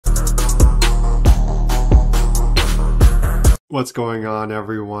What's going on,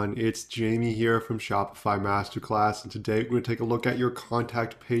 everyone? It's Jamie here from Shopify Masterclass, and today we're going to take a look at your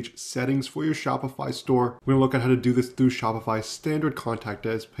contact page settings for your Shopify store. We're going to look at how to do this through Shopify's standard contact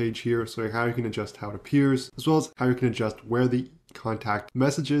us page here, so how you can adjust how it appears, as well as how you can adjust where the contact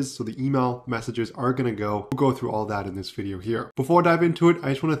messages, so the email messages are going to go. We'll go through all that in this video here. Before I dive into it,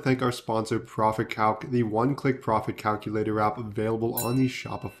 I just want to thank our sponsor, Profit Calc, the one-click profit calculator app available on the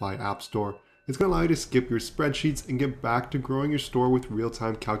Shopify App Store. It's going to allow you to skip your spreadsheets and get back to growing your store with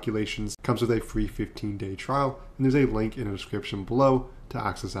real-time calculations. It comes with a free 15-day trial, and there's a link in the description below to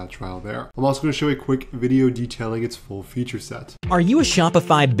access that trial there. I'm also going to show a quick video detailing its full feature set. Are you a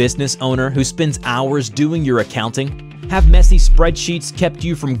Shopify business owner who spends hours doing your accounting? Have messy spreadsheets kept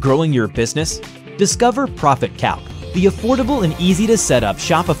you from growing your business? Discover Profit Calc, the affordable and easy to set up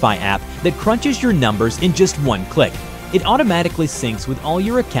Shopify app that crunches your numbers in just one click. It automatically syncs with all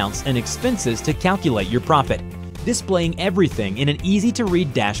your accounts and expenses to calculate your profit, displaying everything in an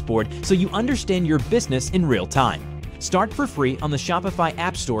easy-to-read dashboard so you understand your business in real time. Start for free on the Shopify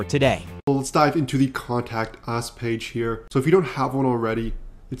App Store today. Well, let's dive into the Contact Us page here. So if you don't have one already,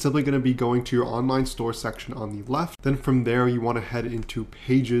 it's simply going to be going to your online store section on the left. Then from there, you want to head into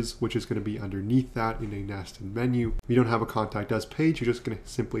Pages, which is going to be underneath that in a nested menu. If you don't have a Contact Us page, you're just going to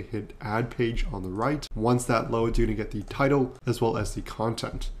simply hit Add Page on the right. Once that loads, you're going to get the title as well as the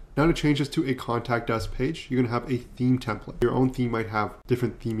content. Now to change this to a Contact Us page, you're going to have a theme template. Your own theme might have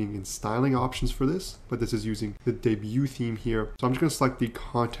different theming and styling options for this, but this is using the debut theme here. So I'm just going to select the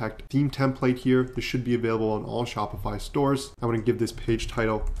contact theme template here. This should be available on all Shopify stores. I'm going to give this page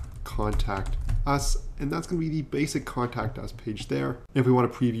title Contact Us, and that's going to be the basic Contact Us page there. If we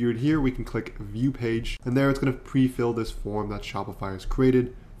want to preview it here, we can click View Page, and there it's going to pre-fill this form that Shopify has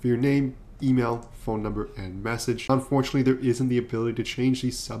created for your name, email, phone number, and message. Unfortunately, there isn't the ability to change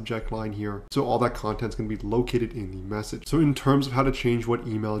the subject line here, so all that content is going to be located in the message. So in terms of how to change what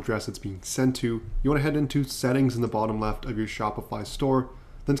email address it's being sent to, you want to head into Settings in the bottom left of your Shopify store.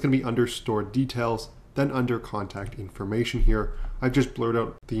 Then it's going to be under Store Details, then under Contact Information here. I've just blurred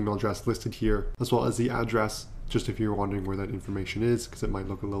out the email address listed here, as well as the address, just if you're wondering where that information is, because it might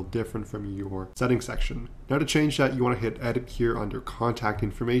look a little different from your settings section. Now to change that, you want to hit Edit here under Contact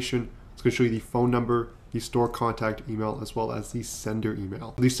Information. It's going to show you the phone number, the store contact email, as well as the sender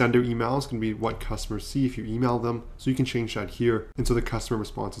email. The sender email is going to be what customers see if you email them, so you can change that here, and so the customer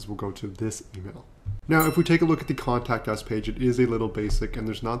responses will go to this email. Now, if we take a look at the Contact Us page, it is a little basic, and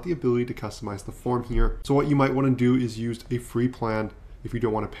there's not the ability to customize the form here. So what you might want to do is use a free plan if you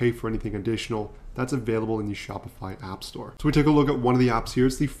don't want to pay for anything additional. That's available in the Shopify App Store. So we take a look at one of the apps here.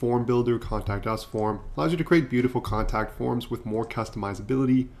 It's the Form Builder Contact Us form. Allows you to create beautiful contact forms with more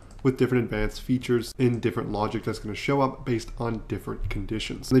customizability, with different advanced features in different logic that's going to show up based on different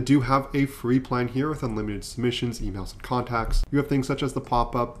conditions. And they do have a free plan here with unlimited submissions, emails, and contacts. You have things such as the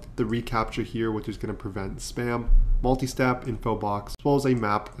pop-up, the reCAPTCHA here, which is going to prevent spam, multi-step info box, as well as a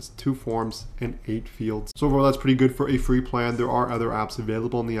map with 2 forms and 8 fields. So overall, that's pretty good for a free plan. There are other apps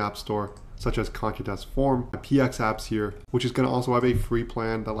available in the App Store, such as Contact Us Form, PX apps here, which is going to also have a free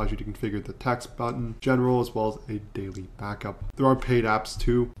plan that allows you to configure the text button, general, as well as a daily backup. There are paid apps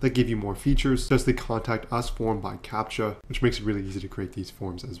too that give you more features, such as the Contact Us form by CAPTCHA, which makes it really easy to create these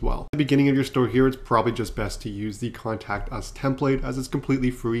forms as well. At the beginning of your store here, it's probably just best to use the Contact Us template, as it's completely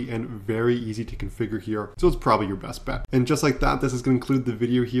free and very easy to configure here, so it's probably your best bet. And just like that, this is going to conclude the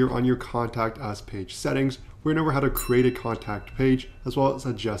video here on your Contact Us page settings. We're going over how to create a contact page, as well as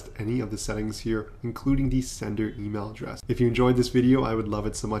adjust any of the settings here, including the sender email address. If you enjoyed this video, I would love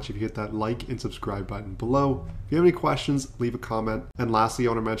it so much if you hit that like and subscribe button below. If you have any questions, leave a comment. And lastly, I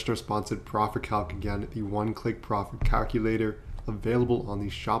want to mention our sponsored Profit Calc again, the one-click profit calculator available on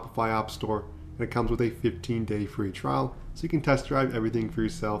the Shopify App Store. And it comes with a 15-day free trial, so you can test drive everything for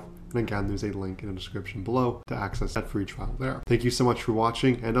yourself. And again, there's a link in the description below to access that free trial there. Thank you so much for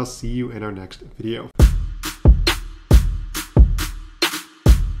watching, and I'll see you in our next video.